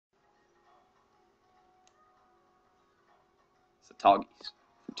the Toggies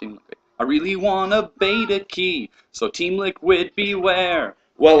from Team Liquid. I really want a beta key, so Team Liquid beware.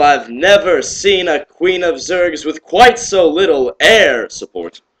 Well, I've never seen a Queen of Zergs with quite so little air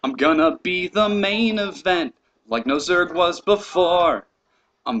support. I'm gonna be the main event, like no Zerg was before.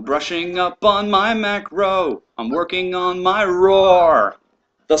 I'm brushing up on my macro, I'm working on my roar.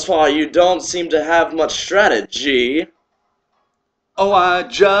 Thus far, you don't seem to have much strategy. Oh, I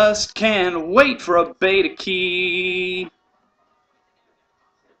just can't wait for a beta key.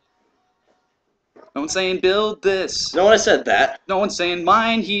 No one's saying build this. No one said that. No one's saying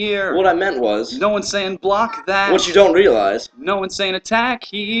mine here. What I meant was, No one's saying block that. what you don't realize. No one's saying attack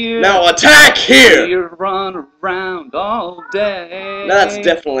here. Now attack here! We run around all day. Now that's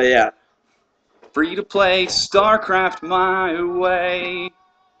definitely, yeah. Free to play StarCraft my way.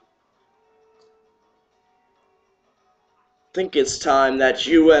 Think it's time that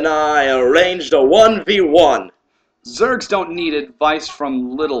you and I arranged a 1v1. Zergs don't need advice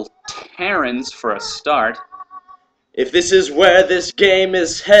from little Terrans for a start. If this is where this game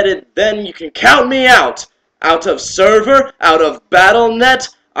is headed, then you can count me out. Out of server, out of BattleNet,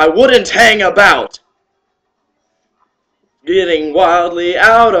 I wouldn't hang about. Getting wildly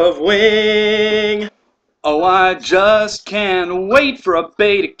out of wing. Oh, I just can't wait for a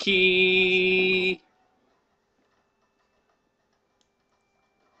beta key.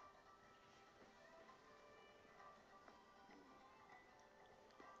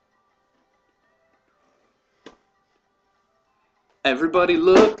 Everybody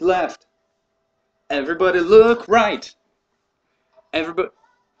look left. Everybody look right. Everybody...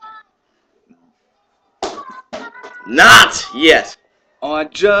 Not yet. Oh, I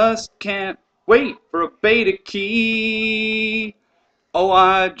just can't wait for a beta key. Oh,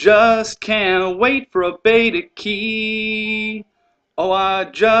 I just can't wait for a beta key. Oh, I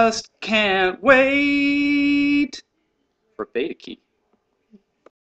just can't wait for a beta key.